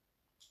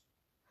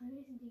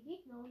 Wie sind die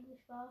Gegner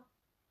unsichtbar?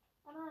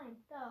 Ah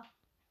nein, da.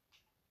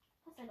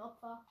 Das ist ein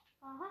Opfer.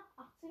 Aha,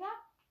 80er.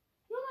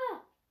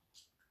 Junge!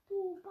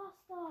 Du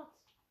Bastard!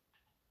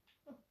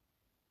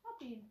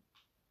 Hab ihn.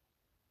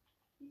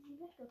 Easy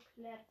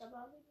weggeklärt,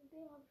 aber wegen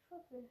dem habe ich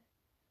voll viel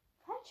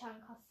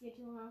Fallschaden kassiert,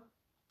 Junge.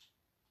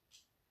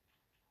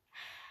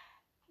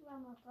 Wir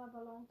haben noch 3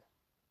 Ballons.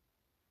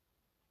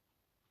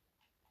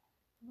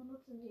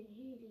 Benutzen wir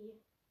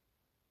Heli.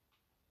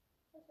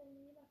 Was, wenn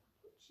jeder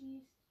kaputt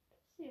schießt?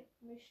 Das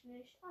hilft mich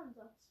nicht.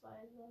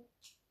 Ansatzweise.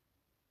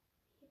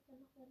 Ich heb dann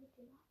noch mal mit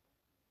dem ab.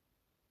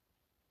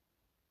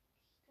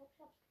 Ich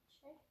glaube, ich hab's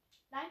gestellt.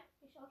 Nein,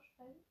 nicht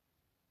ausstellen.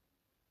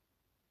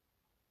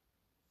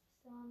 Das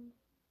ist dann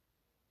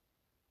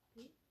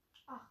B.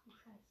 Ach du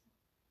Scheiße.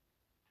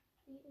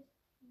 B ist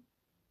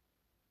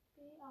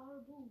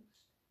BR Boost.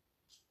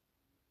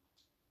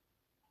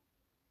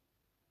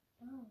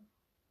 Oh.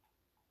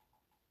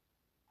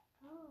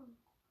 Oh.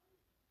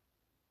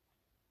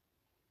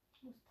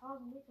 Ich muss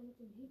 1000 Meter mit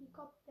dem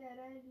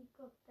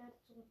Helikopter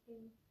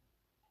zurückgehen.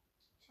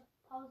 Ich hab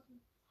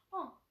 1000.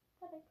 Oh,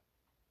 perfekt.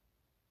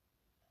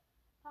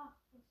 Ach,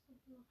 was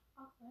sind noch?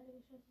 Ach,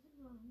 heilige Scheiße, sind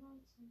nur noch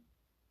 19.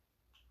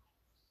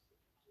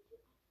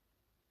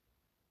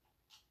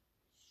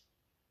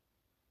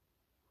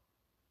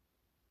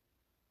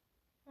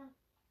 Ja.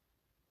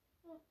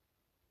 Ja.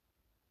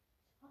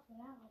 Was für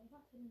Lehrer, die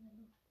ganze in der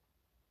Luft.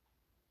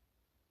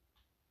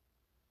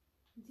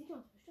 Man sieht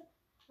uns bestimmt.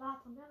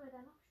 Warte, und wenn wir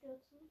dann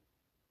abstürzen,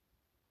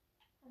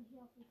 dann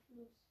hier auf dem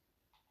Fluss.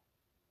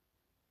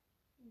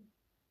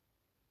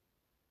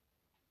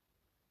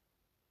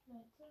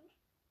 Leute,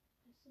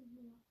 es sind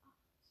nur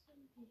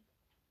 18 Wege.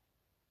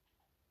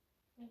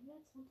 Wenn wir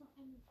jetzt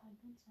runterfallen, wir fallen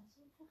ins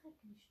Wasser und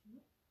verrecken nicht,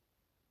 ne?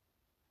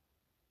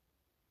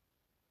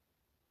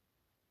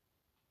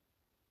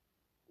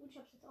 Gut, ich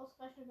hab's jetzt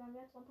ausgerechnet, wenn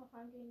wir jetzt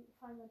runterfallen gehen,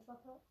 fallen wir ins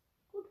Wasser.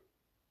 Gut.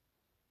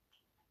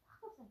 Ach,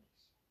 das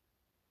eigentlich.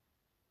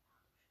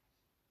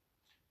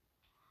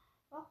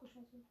 Ach du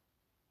Scheiße.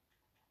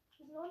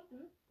 Wir sind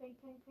unten. Peng,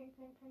 peng, peng,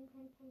 peng, peng,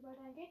 peng, peng, weil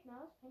dein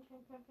Gegner ist. Peng,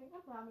 peng, peng, peng,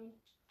 und wir haben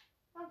ihn.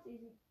 Ganz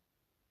easy.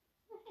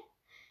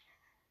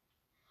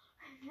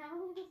 Wir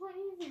haben ihn so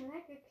easy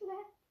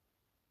weggeklärt.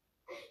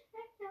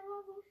 Der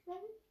war so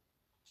schlecht.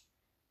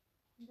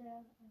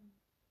 Der,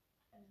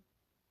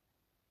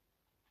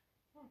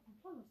 ja, kein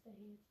Plan, was der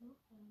hier jetzt noch,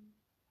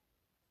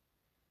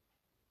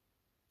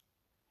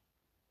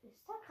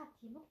 Ist da gerade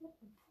jemand mit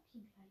einem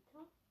fucking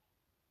Leiter?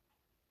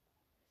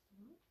 Bist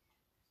du was?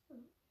 Bist du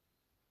was?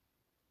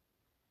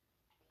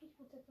 Okay, ich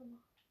muss jetzt nochmal.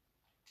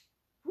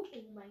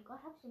 Oh mein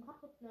Gott, hab ich den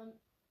gerade mit einem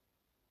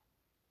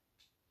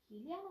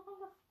Helianer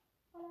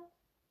reingefallert?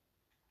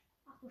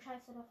 Ach du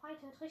Scheiße, der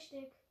fightet,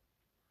 richtig.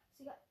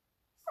 Ist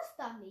das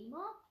da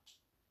Neymar?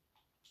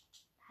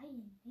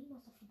 Nein, Neymar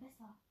ist doch viel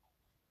besser.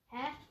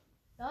 Hä?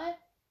 Lol?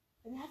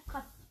 Bei mir hat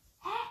grad.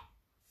 Hä?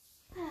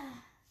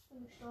 Ich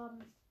bin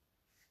gestorben.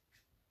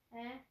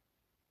 Hä?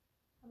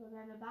 Aber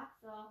wer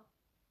Bugs auch.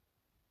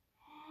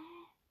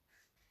 Hä?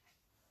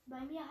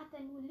 Bei mir hat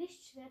er nur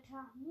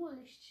Lichtschwerter. Nur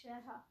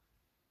Lichtschwerter.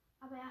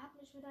 Aber er hat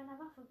mich mit einer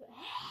Waffe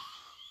Hä?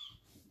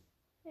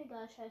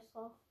 Egal, scheiß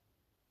drauf.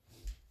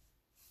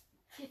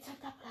 14.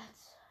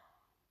 Platz.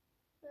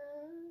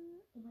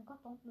 Oh mein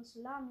Gott, da unten ist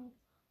lang.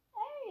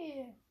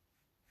 Ey!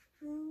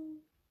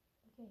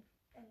 Okay,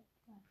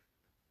 egal.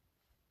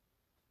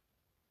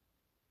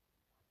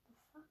 What the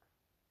fuck?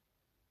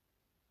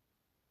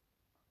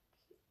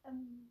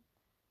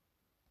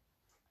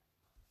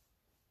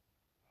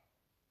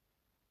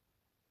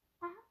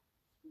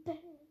 Okay, Then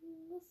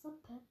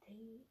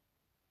somebody,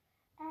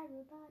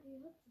 everybody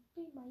wants to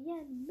be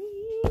Miami.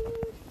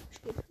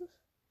 Steht es?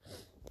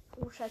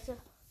 Oh, scheiße.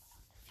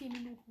 4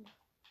 Minuten.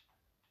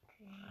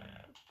 Okay.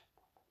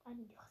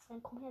 Einige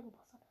rein, komm her, du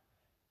Bastard.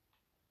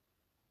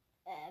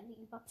 Wir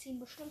überziehen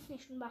bestimmt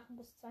nicht und machen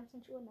bis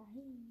 22 Uhr.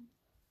 Nein.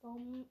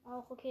 Warum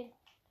auch? Okay.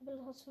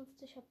 Tabelle aus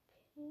 50 HP.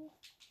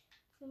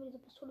 Ich nehme diese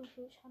Pistole, wie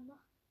viel ich habe.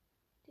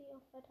 Die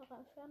auf weitere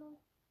Entfernung.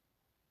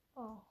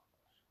 Oh.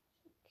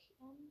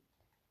 Okay.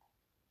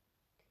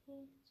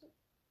 Okay. So.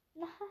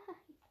 Nein.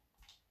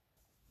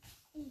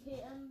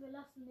 Okay, wir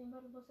lassen den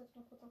Battlebus jetzt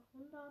mal kurz auf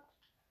 100.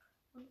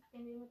 Und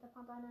gehen wir mit der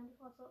Panther in die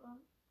Fresse.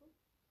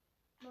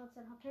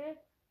 19 HP.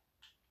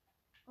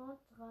 Und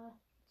 3,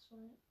 2,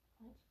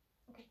 1.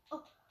 Okay.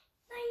 Oh.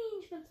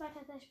 Nein, ich bin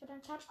zweiter, ich bin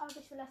ein Cut, aber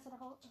ich will erst da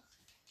raus.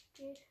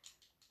 Geht.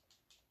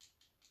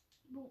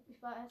 Boom,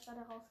 ich war erst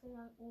da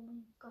rausgegangen. Oh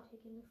mein Gott, hier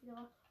gehen wir wieder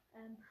raus.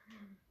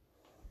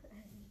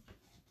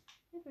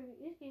 Ich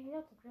gehe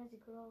wieder zu Crazy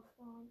Grove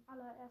und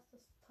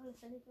allererstes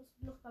tolles Erlebnis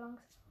mit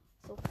Luftballons.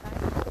 So geil.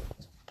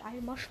 So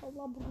geil,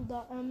 Maschallah,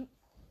 Bruder.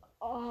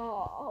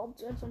 Um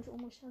 22 Uhr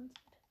umgestanden.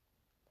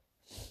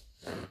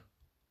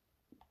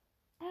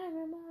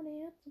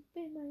 Everybody has to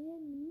be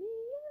Miami.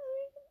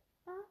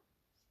 I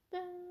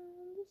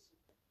spend the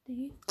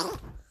sympathy.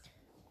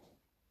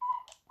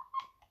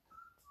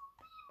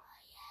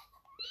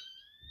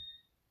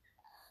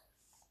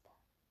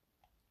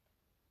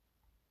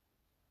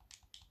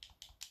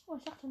 Oh,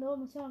 ich dachte, da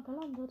oben ist jemand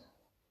gelandet.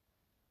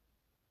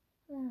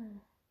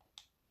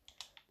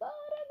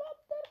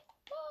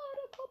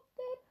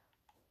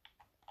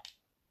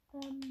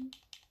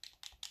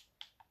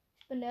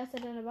 Ich bin der Erste,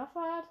 der eine Waffe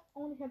hat.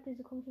 Und ich habe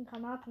diese komischen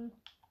Granaten.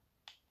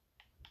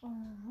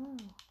 Aha.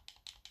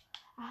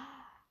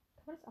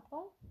 Kann man das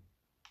abbauen?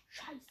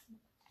 Scheiße.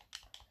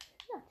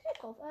 Ja, klick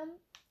drauf.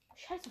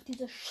 Scheiß auf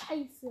diese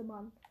Scheiße,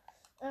 Mann.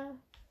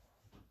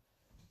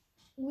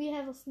 We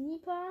have a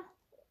sniper.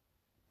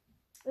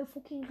 A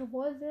fucking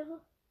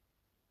Revolver.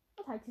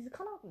 Und halt diese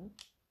Granaten.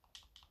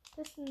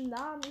 Dessen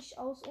Namen ich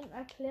aus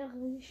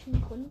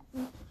unerklärlichen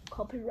Gründen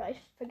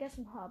Copyright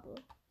vergessen habe.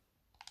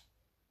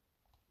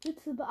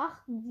 Bitte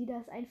beachten Sie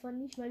das einfach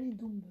nicht, weil ich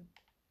dumm bin.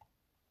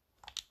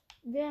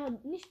 Wer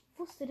nicht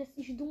wusste, dass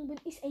ich dumm bin,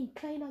 ist ein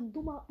kleiner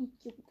dummer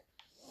Idiot.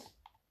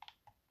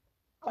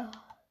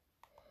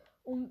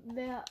 Und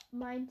wer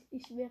meint,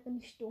 ich wäre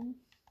nicht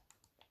dumm,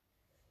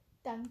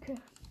 danke.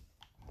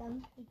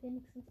 Dann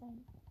wenigstens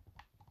ein.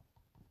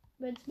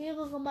 Wenn es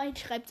mehrere meint,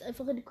 schreibt es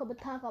einfach in die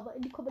Kommentare. Aber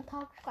in die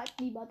Kommentare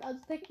schreibt niemand.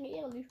 Also denken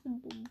ehrlich, ich bin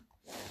dumm.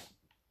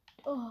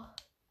 Oh.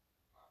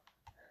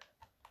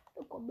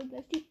 Da kommen wir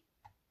gleich die.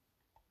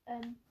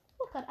 Ich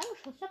wurde gerade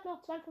angeschossen. Ich habe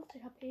noch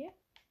 52 HP.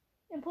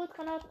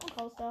 Impulsgranaten und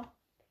raus da.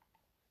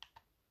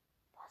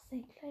 Was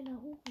ein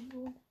kleiner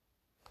Hurensohn.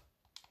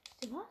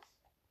 Wisst ihr was?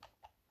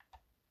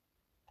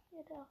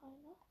 Hier da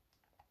rein, ne?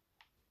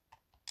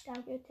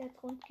 Da wird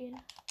jetzt rund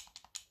gehen.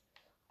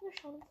 Wir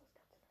schauen uns das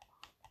Ganze mal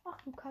an.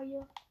 Ach du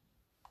Kaje.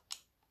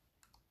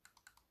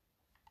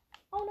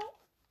 Oh no.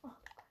 Ach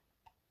du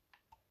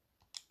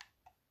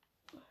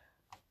Kaje.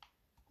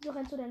 Wieso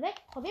rennst du denn weg?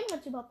 Vor wem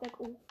rennst du überhaupt weg?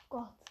 Oh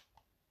Gott.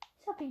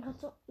 Ich hab ihn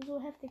gerade so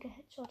heftig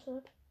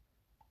geheadshottet.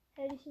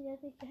 Hätte ich ihn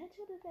jetzt nicht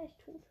geheadshottet, wäre ich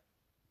tot.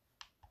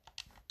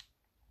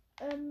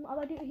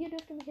 Aber hier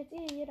dürfte mich jetzt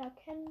jeder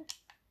kennen.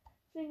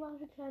 Deswegen mache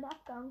ich einen kleinen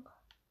Abgang.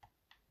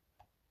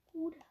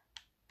 Gut.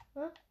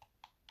 Hä?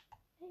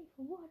 Hey,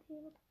 von wo hat hier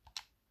jemand?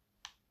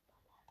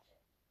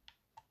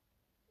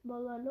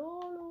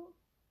 Ballalolo.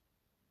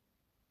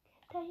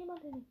 Kennt da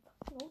jemand den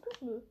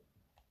Autos? Nö.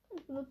 Kann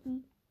ich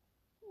benutzen.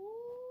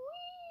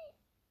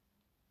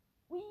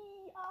 We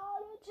are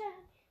the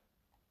champions.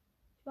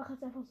 Ich mache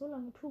jetzt einfach so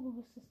lange Turbo,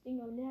 bis das Ding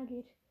leer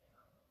geht.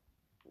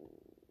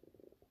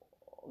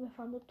 Wir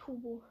fahren mit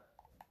Turbo.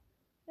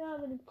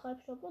 Ja, wenn den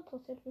Treibstoff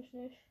interessiert mich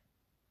nicht.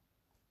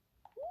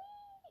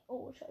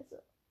 Oh,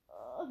 scheiße.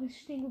 Bin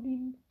ich stehen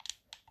geblieben.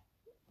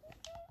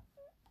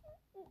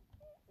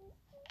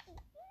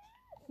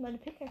 meine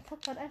Pickaxe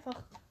hat gerade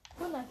einfach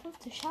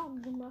 150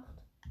 Schaden gemacht.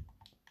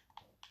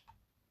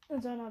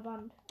 In seiner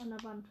Wand, an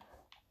der Wand.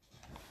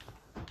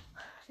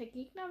 Der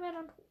Gegner wäre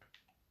dann tot.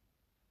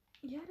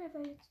 Ja, der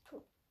wäre jetzt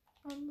tot.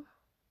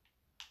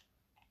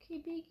 Okay,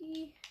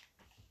 Biggie.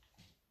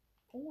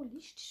 Oh,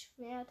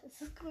 Lichtschwert.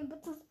 Ist es grün?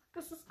 Bitte sag,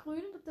 ist es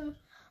grün? Bitte.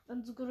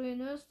 Wenn es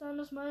grün ist, dann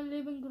ist mein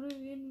Leben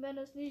grün. Wenn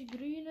es nicht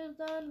grün ist,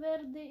 dann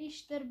werde ich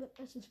sterben.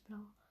 Es ist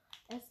blau.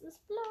 Es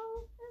ist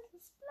blau. Es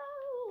ist blau.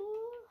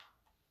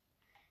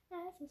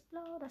 Es ist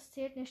blau. Das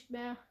zählt nicht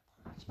mehr.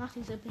 Ich mache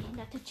diese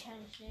behinderte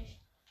Challenge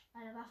nicht.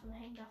 Meine Waffen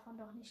hängen davon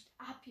doch nicht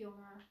ab,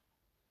 Junge.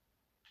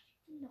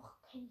 Ich bin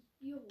doch kein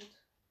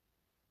Idiot.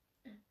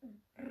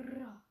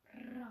 Kapital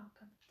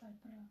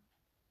Bra.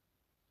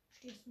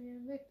 Stehst mir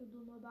im Weg, du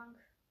dumme Bank.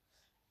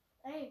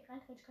 Ey,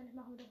 Kleinkritisch kann ich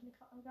machen, wir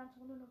dürfen eine ganze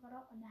Runde noch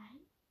gerade. Oh,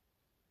 nein.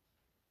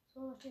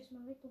 So, stehst mir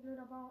im Weg, du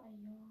blöder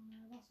Baum. Ey,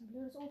 Junge, was ein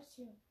blödes Obst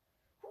hier.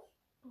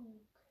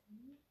 Okay.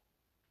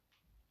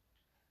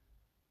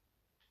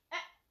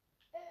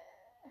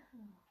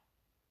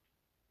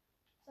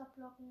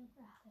 Abblocken.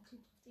 Ach, der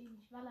Typ trifft eh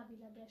nicht.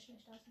 Wallabila, der ist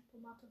schlechter als eine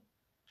Tomate.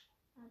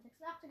 Ein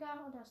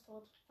 86er und er ist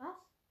tot. Was?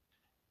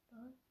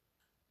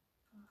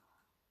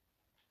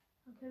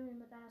 Dann können wir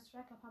mit einer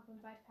Striker-Pump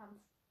im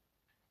Weitkampf.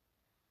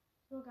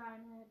 Sogar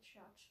eine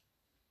Headshot.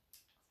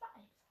 Das war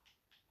einfach.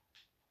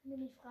 Wenn ihr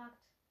mich fragt,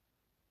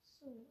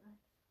 so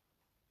einfach.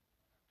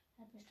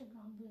 Er hat bestimmt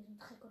noch einen bösen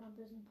Trick oder einen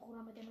bösen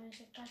Bruder, mit dem er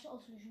sich gleich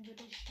auslöschen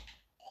würde.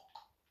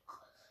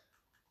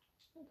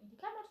 Okay, die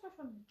kann manchmal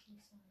schon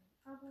nützlich sein.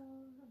 Aber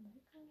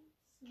Americans.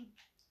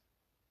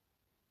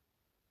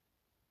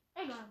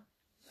 Egal.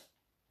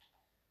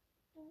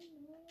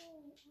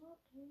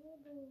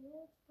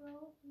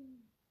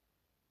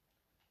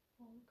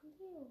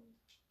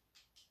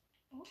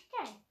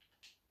 Okay.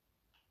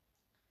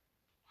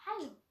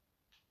 Hallo.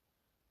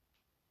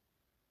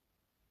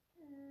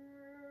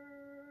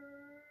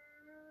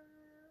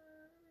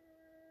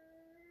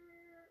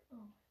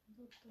 Oh, ich bin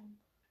so dumm.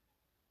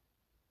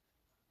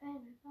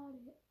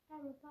 Everybody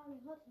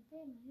has a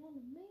day, my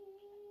enemy.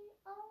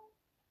 Oh,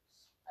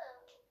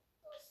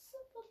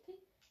 sympathy.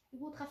 Wie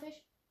gut treffe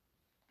ich?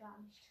 Gar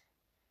nicht.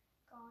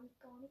 Gar nicht.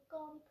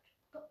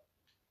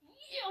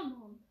 Ja,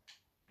 Mann.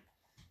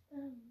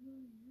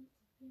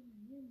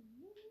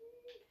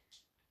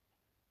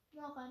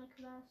 Noch eine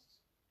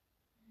Quest.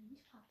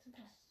 Ich frage, sind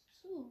das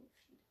zu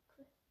viele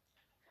Quests?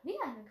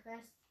 Wieder eine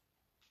Quest.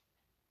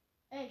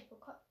 Ey, ich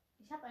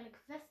habe eine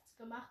Quest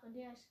gemacht,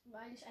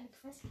 weil ich eine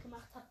Quest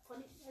gemacht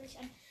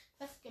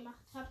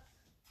habe,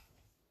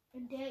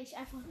 in der ich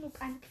einfach nur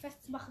eine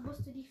Quest machen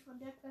musste, die ich von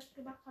der Quest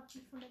gemacht habe, die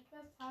ich von der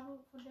Quest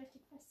habe, von der ich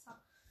die Quest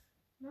habe.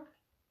 Ne?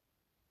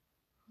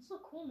 So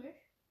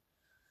komisch.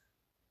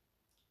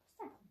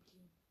 Was ist dein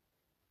Problem?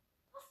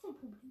 Was ist dein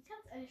Problem?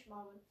 Ganz ehrlich,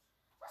 Marvin.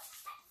 Was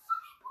ist dein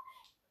fucking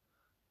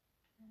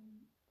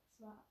Problem? Das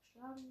war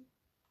abschlagen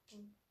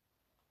und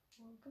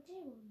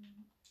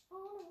Kategorien.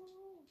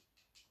 Oh,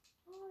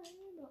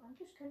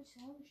 eigentlich könnte ich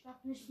sagen, ich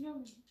darf nicht mehr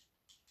mit.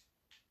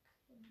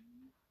 Oh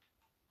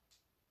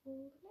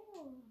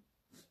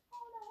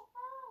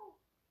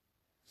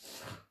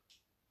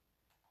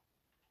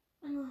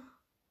no.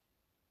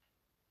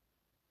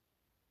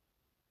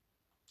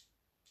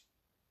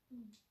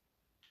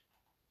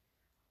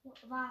 Oh,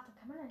 warte,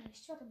 kann man eine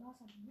Lichtschwert im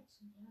Wasser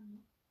benutzen? Ja,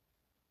 ne?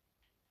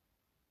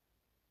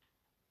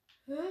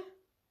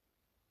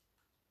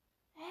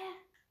 Hä?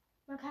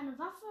 Man kann eine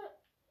Waffe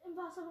im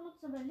Wasser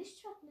benutzen, aber ein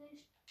Lichtschwert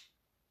nicht.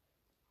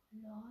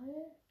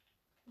 Lol.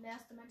 Ich bin der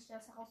erste Mensch, der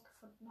es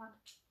herausgefunden hat.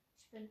 Ich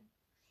bin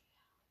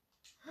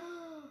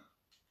schlau.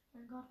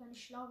 Mein Gott, wenn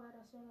ich schlau wäre,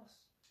 das wäre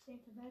das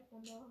 10.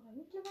 Weltwunder. Oder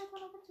wie viele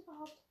Weltwunder gibt es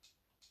überhaupt?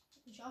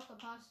 Hab nicht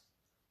aufgepasst,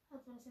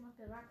 als wenn das jemand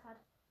gesagt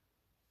hat.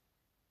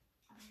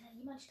 Aber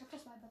jemand, ich glaube,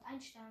 das war Albert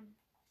Einstein.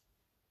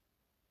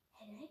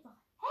 Hey, der lebt noch.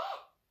 Hä?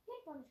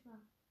 Lebt noch nicht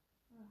mal.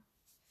 Ja.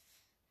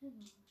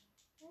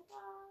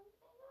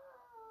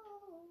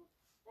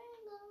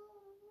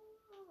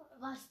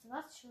 Weißt du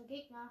was? Ich will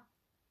Gegner.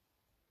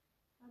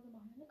 Also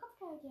machen wir eine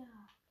Kopfgeld, ja.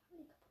 Kann man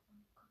die kaputt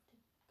machen?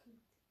 Kopfgeld.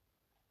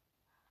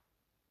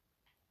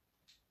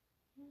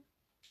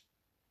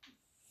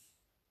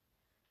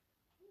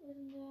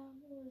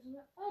 Wo ist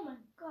der? Oh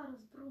mein Gott, das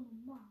ist Bruno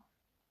Mars.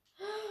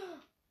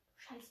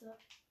 Scheiße.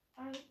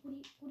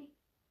 Rudi.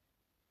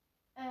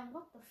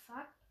 What the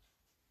fuck?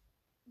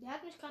 Der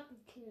hat mich gerade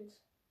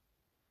gekillt.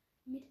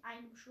 Mit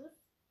einem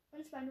Schuss. Und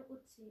es war eine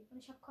UC. Und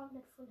ich habe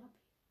komplett Full HP.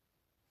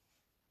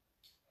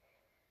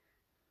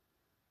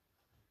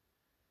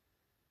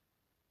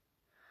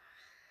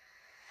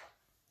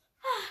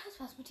 Das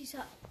war's mit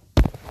dieser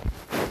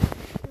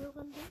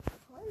störenden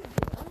Folge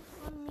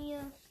von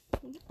mir.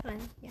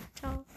 Ja, ciao.